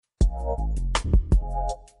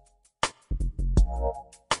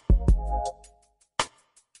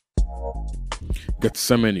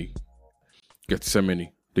Gethsemane.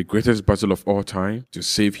 Gethsemane. The greatest battle of all time to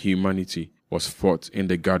save humanity was fought in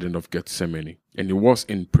the Garden of Gethsemane, and it was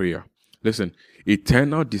in prayer. Listen,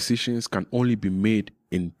 eternal decisions can only be made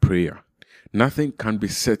in prayer. Nothing can be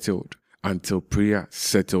settled until prayer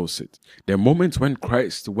settles it. The moment when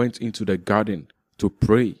Christ went into the garden to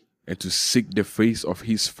pray and to seek the face of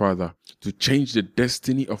his Father, to change the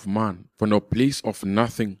destiny of man from a place of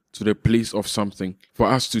nothing to the place of something, for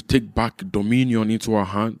us to take back dominion into our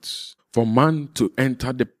hands, for man to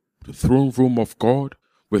enter the throne room of God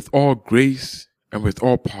with all grace and with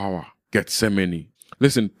all power. Gethsemane.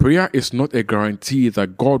 Listen, prayer is not a guarantee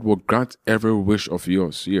that God will grant every wish of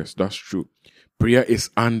yours. Yes, that's true. Prayer is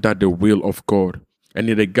under the will of God. And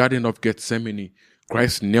in the Garden of Gethsemane,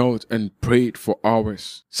 Christ knelt and prayed for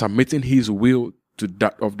hours, submitting his will to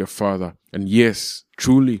that of the Father. And yes,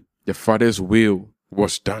 truly, the Father's will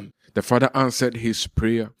was done. The Father answered his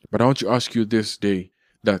prayer. But I want to ask you this day,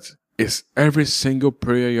 that is every single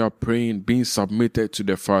prayer you are praying being submitted to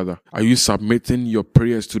the Father? Are you submitting your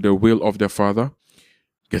prayers to the will of the Father?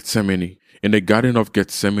 Gethsemane. In the Garden of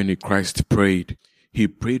Gethsemane, Christ prayed. He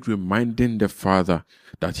prayed reminding the Father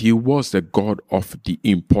that he was the God of the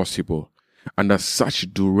impossible. Under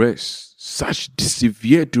such duress, such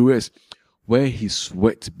severe duress, where his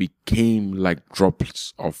sweat became like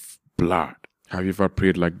droplets of blood. Have you ever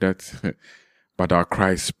prayed like that? But our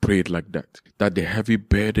Christ prayed like that. That the heavy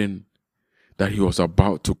burden that he was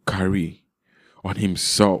about to carry on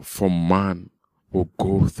himself for man will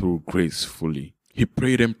go through gracefully. He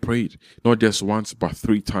prayed and prayed, not just once, but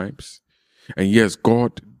 3 times. And yes,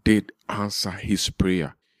 God did answer his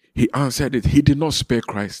prayer. He answered it. He did not spare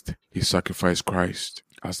Christ. He sacrificed Christ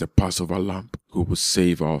as the Passover lamb who will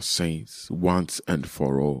save our sins once and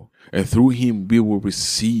for all. And through him we will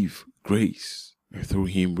receive grace. And through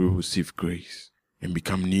him we will receive grace and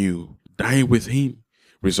become new. Dying with him,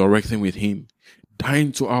 resurrecting with him,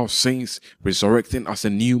 dying to our sins, resurrecting as a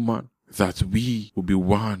new man, that we will be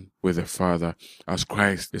one with the Father as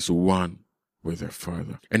Christ is one with the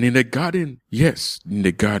Father. And in the garden, yes, in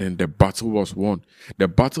the garden, the battle was won. The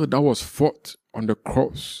battle that was fought on the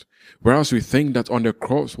cross. Whereas we think that on the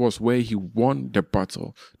cross was where he won the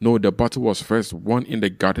battle. No, the battle was first won in the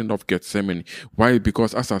Garden of Gethsemane. Why?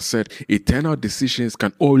 Because as I said, eternal decisions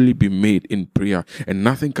can only be made in prayer. And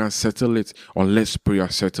nothing can settle it unless prayer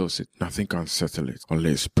settles it. Nothing can settle it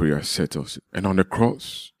unless prayer settles it. And on the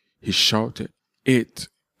cross, he shouted, "It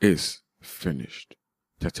is finished."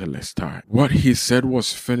 Tetelestai. What he said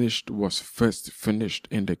was finished was first finished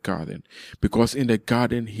in the garden, because in the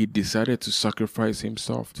garden he decided to sacrifice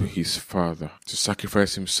himself to his Father,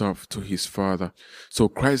 So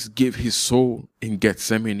Christ gave his soul in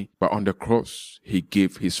Gethsemane, but on the cross he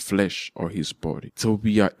gave his flesh or his body. So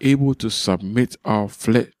we are able to submit our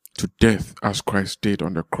flesh to death as Christ did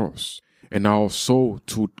on the cross, and our soul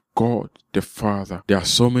to God the Father. There are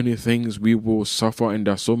so many things we will suffer, and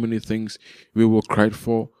there are so many things we will cry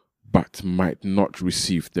for, but might not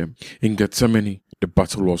receive them. In Gethsemane, the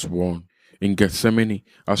battle was won. In Gethsemane,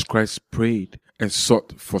 as Christ prayed and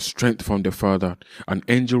sought for strength from the Father, an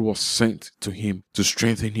angel was sent to him to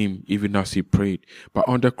strengthen him even as he prayed. But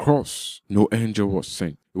on the cross, no angel was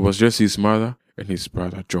sent. It was just his mother and his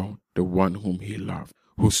brother John, the one whom he loved,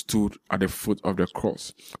 who stood at the foot of the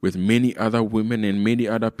cross with many other women and many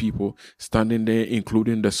other people standing there,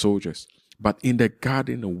 including the soldiers. But in the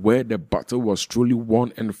garden where the battle was truly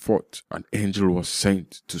won and fought, an angel was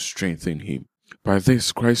sent to strengthen him. By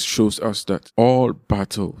this, Christ shows us that all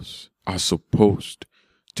battles are supposed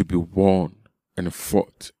to be won and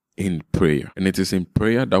fought in prayer. And it is in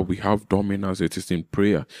prayer that we have dominance. It is in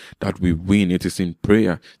prayer that we win. It is in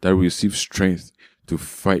prayer that we receive strength to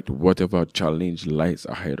fight whatever challenge lies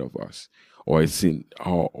ahead of us, or it's in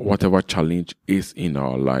our whatever challenge is in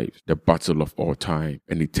our lives. The battle of all time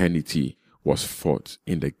and eternity was fought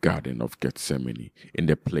in the Garden of Gethsemane, in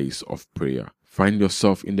the place of prayer. Find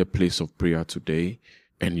yourself in the place of prayer today,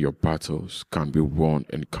 and your battles can be won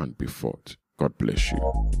and can be fought. God bless you.